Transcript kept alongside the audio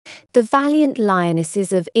The valiant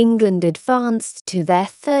Lionesses of England advanced to their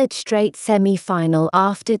third straight semi-final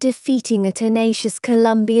after defeating a tenacious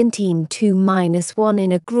Colombian team 2-1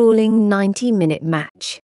 in a grueling 90-minute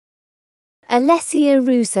match. Alessia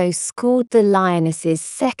Russo scored the Lionesses'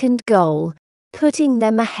 second goal, putting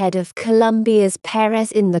them ahead of Colombia's Perez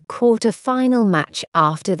in the quarter-final match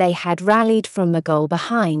after they had rallied from a goal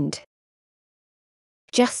behind.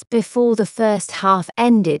 Just before the first half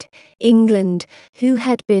ended, England, who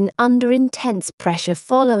had been under intense pressure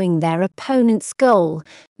following their opponent's goal,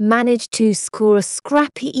 managed to score a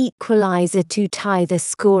scrappy equaliser to tie the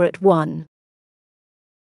score at 1.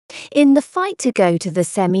 In the fight to go to the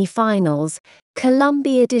semi-finals,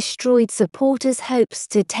 Colombia destroyed supporters' hopes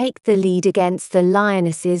to take the lead against the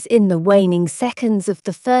Lionesses in the waning seconds of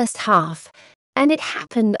the first half, and it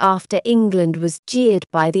happened after England was jeered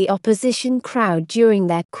by the opposition crowd during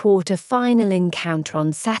their quarter-final encounter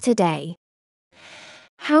on Saturday.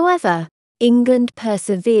 However, England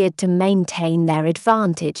persevered to maintain their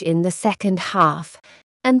advantage in the second half,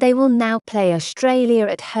 and they will now play Australia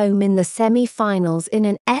at home in the semi-finals in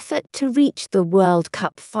an effort to reach the World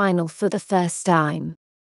Cup final for the first time.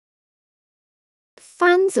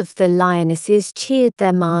 Fans of the Lionesses cheered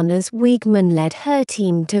them on as Wiegman led her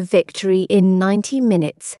team to victory in 90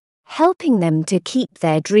 minutes, helping them to keep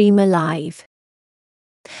their dream alive.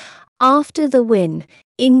 After the win,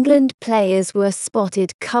 England players were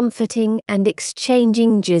spotted comforting and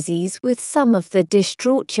exchanging jerseys with some of the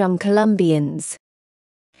distraught young Colombians.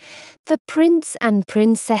 The Prince and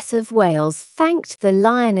Princess of Wales thanked the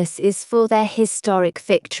Lionesses for their historic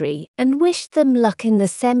victory and wished them luck in the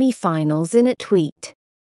semi-finals in a tweet.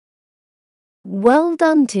 "Well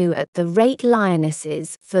done to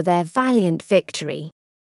 @Lionesses for their valiant victory."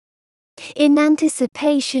 In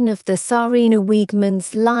anticipation of the Sarina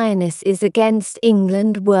Wiegman's Lionesses against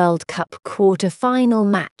England World Cup quarter-final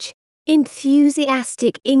match,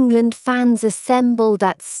 enthusiastic England fans assembled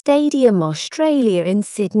at Stadium Australia in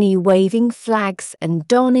Sydney waving flags and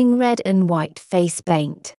donning red and white face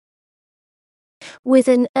paint. With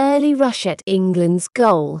an early rush at England's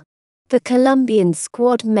goal, the Colombian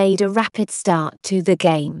squad made a rapid start to the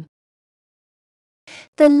game.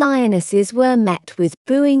 The Lionesses were met with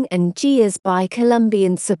booing and jeers by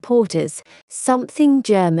Colombian supporters, something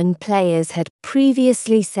German players had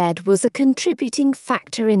previously said was a contributing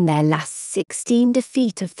factor in their last 16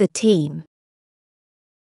 defeat of the team.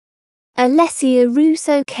 Alessia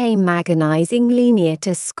Russo came agonizingly near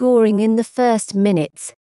to scoring in the first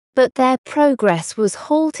minutes, but their progress was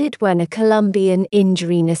halted when a Colombian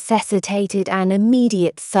injury necessitated an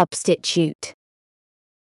immediate substitute.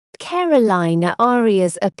 Carolina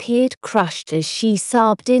Arias appeared crushed as she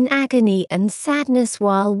sobbed in agony and sadness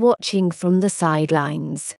while watching from the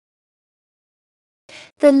sidelines.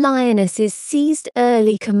 The Lionesses seized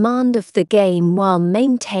early command of the game while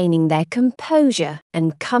maintaining their composure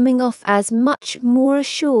and coming off as much more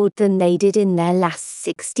assured than they did in their last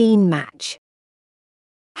 16 match.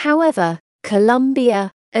 However,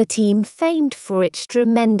 Colombia, a team famed for its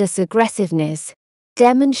tremendous aggressiveness,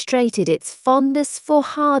 demonstrated its fondness for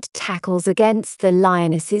hard tackles against the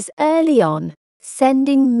Lionesses early on,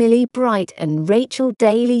 sending Millie Bright and Rachel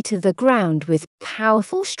Daly to the ground with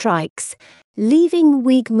powerful strikes, leaving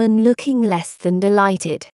Wiegman looking less than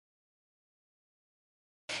delighted.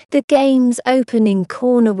 The game's opening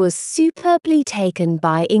corner was superbly taken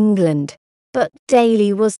by England, but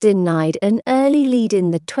Daly was denied an early lead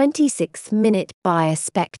in the 26th minute by a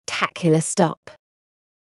spectacular stop.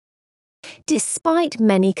 Despite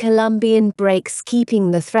many Colombian breaks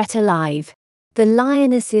keeping the threat alive, the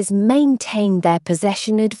Lionesses maintained their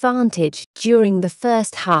possession advantage during the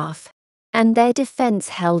first half, and their defense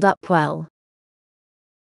held up well.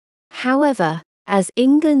 However, as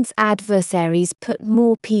England's adversaries put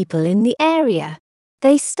more people in the area,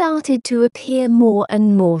 they started to appear more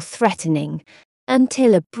and more threatening,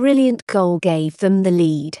 until a brilliant goal gave them the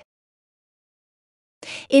lead.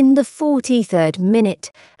 In the 43rd minute,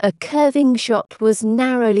 a curving shot was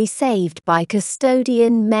narrowly saved by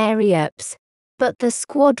custodian Mary Earps, but the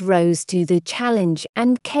squad rose to the challenge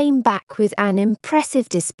and came back with an impressive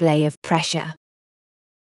display of pressure.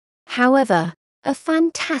 However, a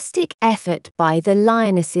fantastic effort by the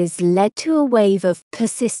Lionesses led to a wave of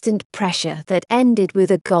persistent pressure that ended with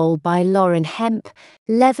a goal by Lauren Hemp,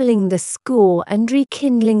 levelling the score and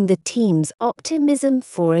rekindling the team's optimism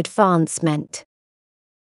for advancement.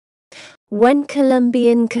 When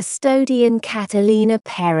Colombian custodian Catalina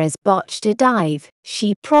Perez botched a dive,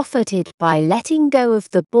 she profited by letting go of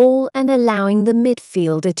the ball and allowing the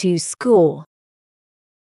midfielder to score.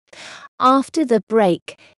 After the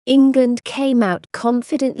break, England came out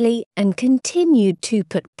confidently and continued to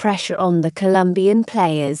put pressure on the Colombian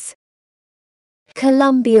players.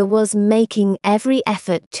 Colombia was making every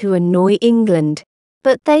effort to annoy England,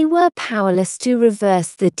 but they were powerless to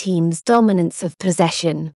reverse the team's dominance of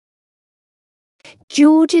possession.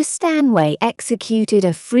 Georgia Stanway executed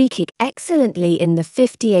a free kick excellently in the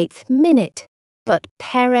 58th minute, but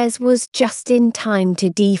Perez was just in time to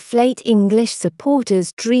deflate English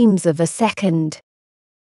supporters' dreams of a second.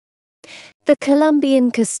 The Colombian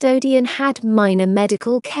custodian had minor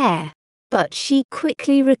medical care, but she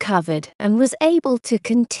quickly recovered and was able to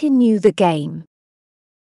continue the game.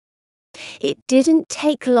 It didn't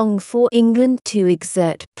take long for England to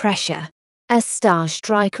exert pressure, as star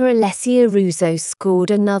striker Alessia Russo scored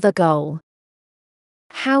another goal.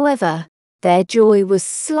 However, their joy was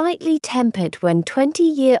slightly tempered when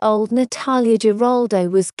 20-year-old Natalia Giraldo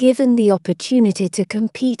was given the opportunity to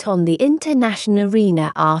compete on the international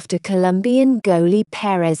arena after Colombian goalie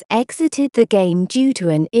Perez exited the game due to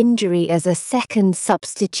an injury as a second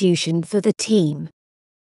substitution for the team.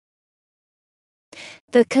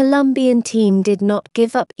 The Colombian team did not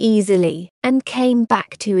give up easily and came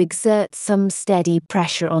back to exert some steady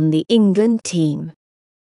pressure on the England team.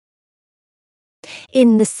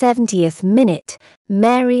 In the 70th minute,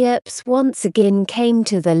 Mary Earps once again came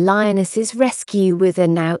to the Lionesses' rescue with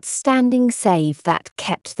an outstanding save that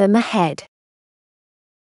kept them ahead.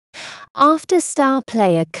 After star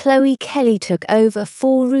player Chloe Kelly took over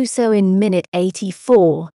for Russo in minute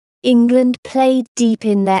 84, England played deep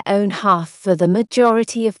in their own half for the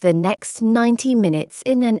majority of the next 90 minutes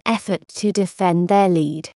in an effort to defend their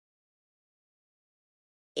lead.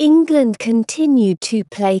 England continued to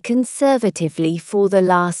play conservatively for the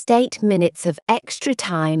last 8 minutes of extra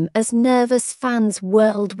time as nervous fans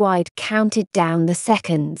worldwide counted down the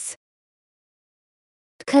seconds.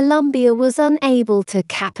 Colombia was unable to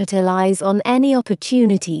capitalize on any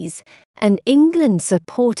opportunities, and England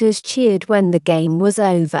supporters cheered when the game was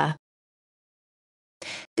over.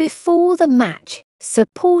 Before the match,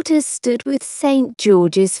 supporters stood with St.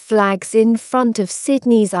 George's flags in front of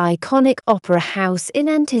Sydney's iconic Opera House in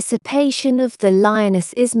anticipation of the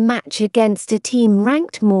Lionesses' match against a team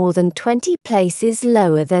ranked more than 20 places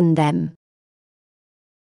lower than them.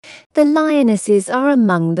 The Lionesses are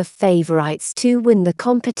among the favourites to win the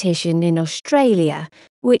competition in Australia,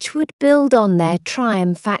 which would build on their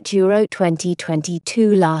triumph at Euro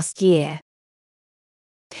 2022 last year.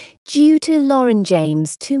 Due to Lauren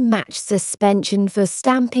James' two-match suspension for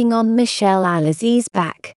stamping on Michelle Alessie's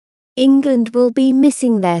back, England will be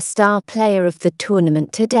missing their star player of the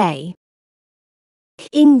tournament today.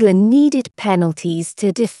 England needed penalties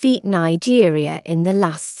to defeat Nigeria in the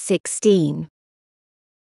last 16.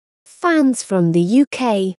 Fans from the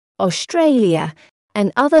UK, Australia,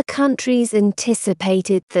 and other countries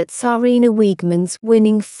anticipated that Sarina Wiegman's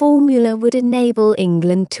winning formula would enable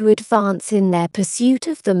England to advance in their pursuit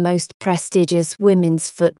of the most prestigious women's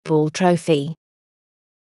football trophy.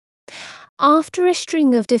 After a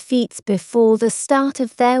string of defeats before the start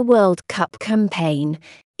of their World Cup campaign,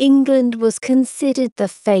 England was considered the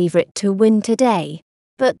favourite to win today,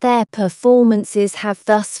 but their performances have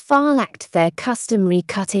thus far lacked their customary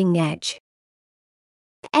cutting edge.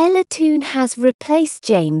 Ella Toone has replaced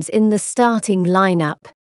James in the starting lineup,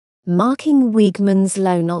 marking Wiegman's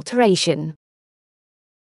lone alteration.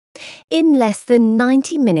 In less than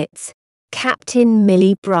 90 minutes, Captain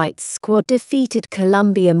Millie Bright's squad defeated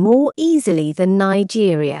Colombia more easily than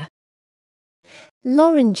Nigeria.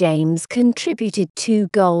 Lauren James contributed 2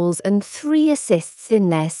 goals and 3 assists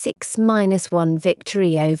in their 6-1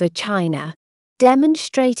 victory over China,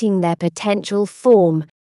 demonstrating their potential form,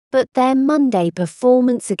 but their Monday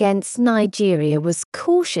performance against Nigeria was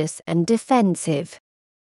cautious and defensive.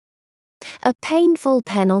 A painful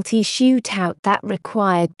penalty shootout that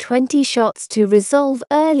required 20 shots to resolve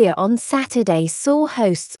earlier on Saturday saw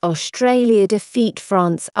hosts Australia defeat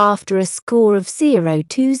France after a score of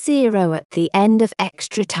 0-0 at the end of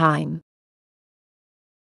extra time.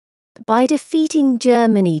 By defeating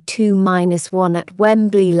Germany 2-1 at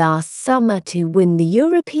Wembley last summer to win the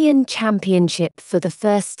European Championship for the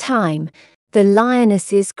first time, the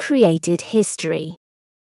Lionesses created history.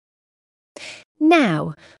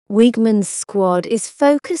 Now, Wiegman's squad is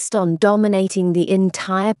focused on dominating the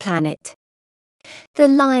entire planet. The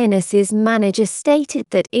Lionesses manager stated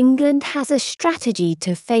that England has a strategy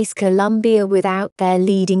to face Colombia without their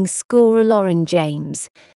leading scorer Lauren James,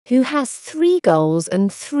 who has 3 goals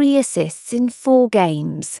and 3 assists in 4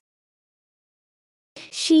 games.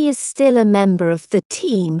 She is still a member of the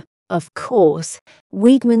team, of course,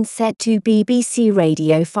 Wiegman said to BBC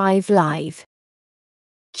Radio 5 Live.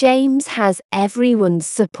 James has everyone's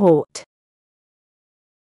support.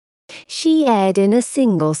 She aired in a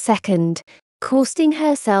single second, costing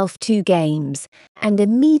herself 2 games, and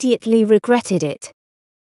immediately regretted it.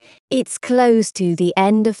 It's close to the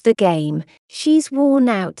end of the game, she's worn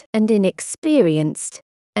out and inexperienced,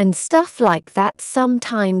 and stuff like that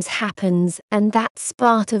sometimes happens, and that's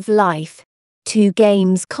part of life. 2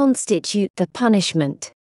 games constitute the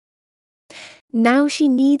punishment. Now she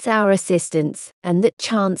needs our assistance and the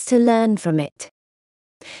chance to learn from it.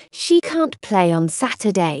 She can't play on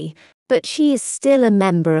Saturday, but she is still a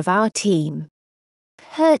member of our team.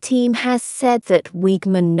 Her team has said that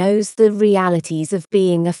Wiegman knows the realities of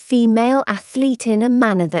being a female athlete in a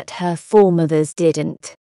manner that her foremothers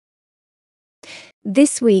didn't.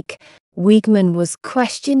 This week, Wiegman was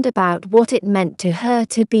questioned about what it meant to her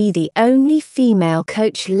to be the only female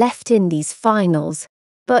coach left in these finals,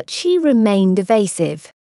 but she remained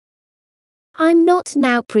evasive. "I'm not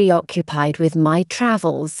now preoccupied with my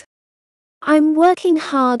travels. I'm working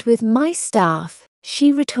hard with my staff,"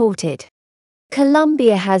 she retorted.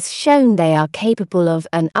 Colombia has shown they are capable of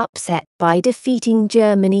an upset by defeating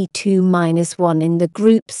Germany 2-1 in the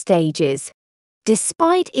group stages,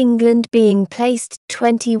 despite England being placed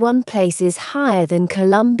 21 places higher than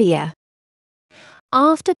Colombia.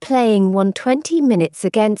 After playing 120 minutes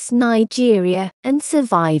against Nigeria and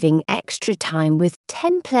surviving extra time with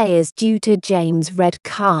 10 players due to James' red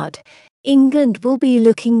card, England will be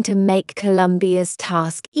looking to make Colombia's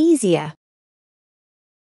task easier.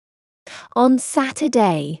 On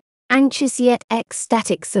Saturday, anxious yet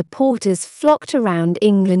ecstatic supporters flocked around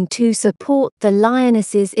England to support the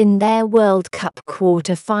Lionesses in their World Cup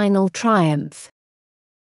quarter-final triumph.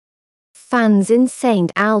 Fans in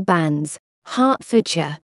St Albans,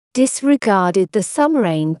 Hertfordshire, disregarded the summer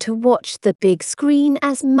rain to watch the big screen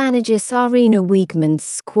as manager Sarina Wiegman's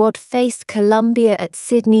squad faced Colombia at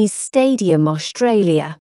Sydney's Stadium,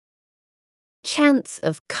 Australia. Chants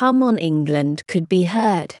of "Come on England" could be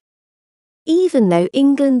heard. Even though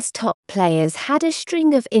England's top players had a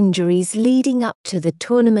string of injuries leading up to the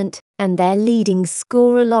tournament, and their leading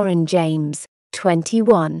scorer Lauren James,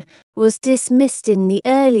 21, was dismissed in the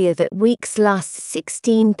earlier that week's last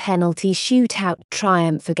 16 penalty shootout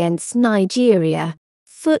triumph against Nigeria,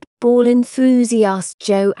 football enthusiast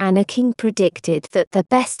Joanna King predicted that the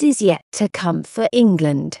best is yet to come for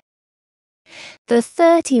England. The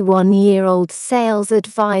 31-year-old sales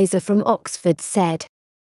advisor from Oxford said,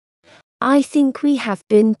 "I think we have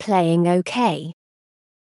been playing okay."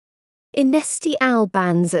 In St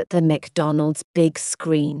Albans at the McDonald's big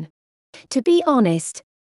screen. "To be honest,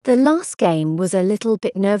 the last game was a little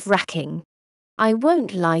bit nerve-wracking. I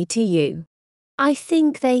won't lie to you. I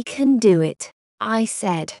think they can do it," I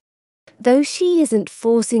said. Though she isn't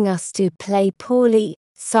forcing us to play poorly,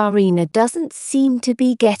 Sarina doesn't seem to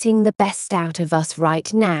be getting the best out of us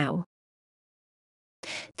right now.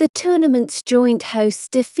 The tournament's joint hosts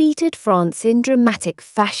defeated France in dramatic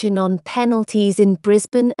fashion on penalties in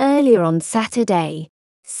Brisbane earlier on Saturday,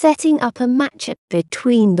 setting up a matchup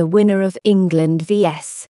between the winner of England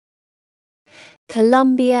vs.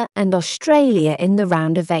 Colombia and Australia in the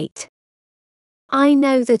round of 8. "I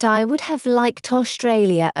know that I would have liked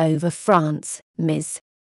Australia over France," Ms.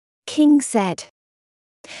 King said.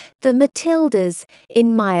 "The Matildas,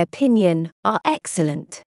 in my opinion, are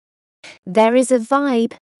excellent. There is a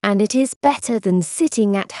vibe, and it is better than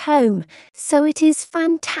sitting at home, so it is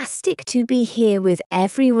fantastic to be here with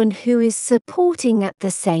everyone who is supporting at the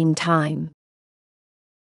same time."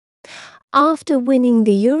 After winning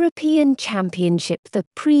the European Championship the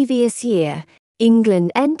previous year,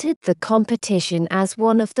 England entered the competition as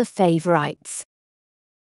one of the favourites.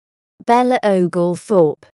 Bella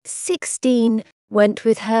Oglethorpe, 16, went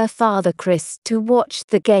with her father Chris to watch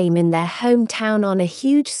the game in their hometown on a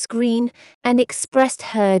huge screen and expressed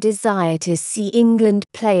her desire to see England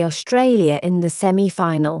play Australia in the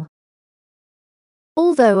semi-final.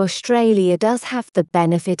 Although Australia does have the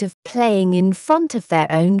benefit of playing in front of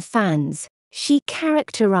their own fans, she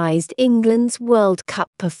characterised England's World Cup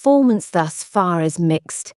performance thus far as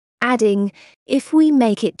mixed, adding, "If we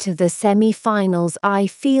make it to the semi-finals, I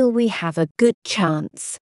feel we have a good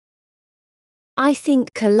chance. I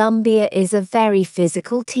think Colombia is a very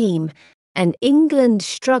physical team, and England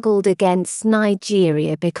struggled against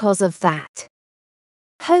Nigeria because of that.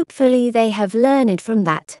 Hopefully they have learned from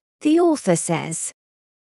that," the author says.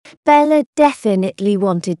 "Bella definitely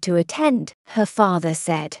wanted to attend," her father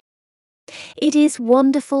said. "It is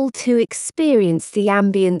wonderful to experience the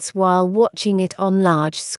ambience while watching it on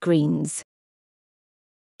large screens."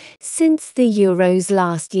 Since the Euros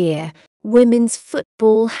last year, women's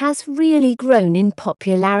football has really grown in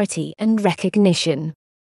popularity and recognition.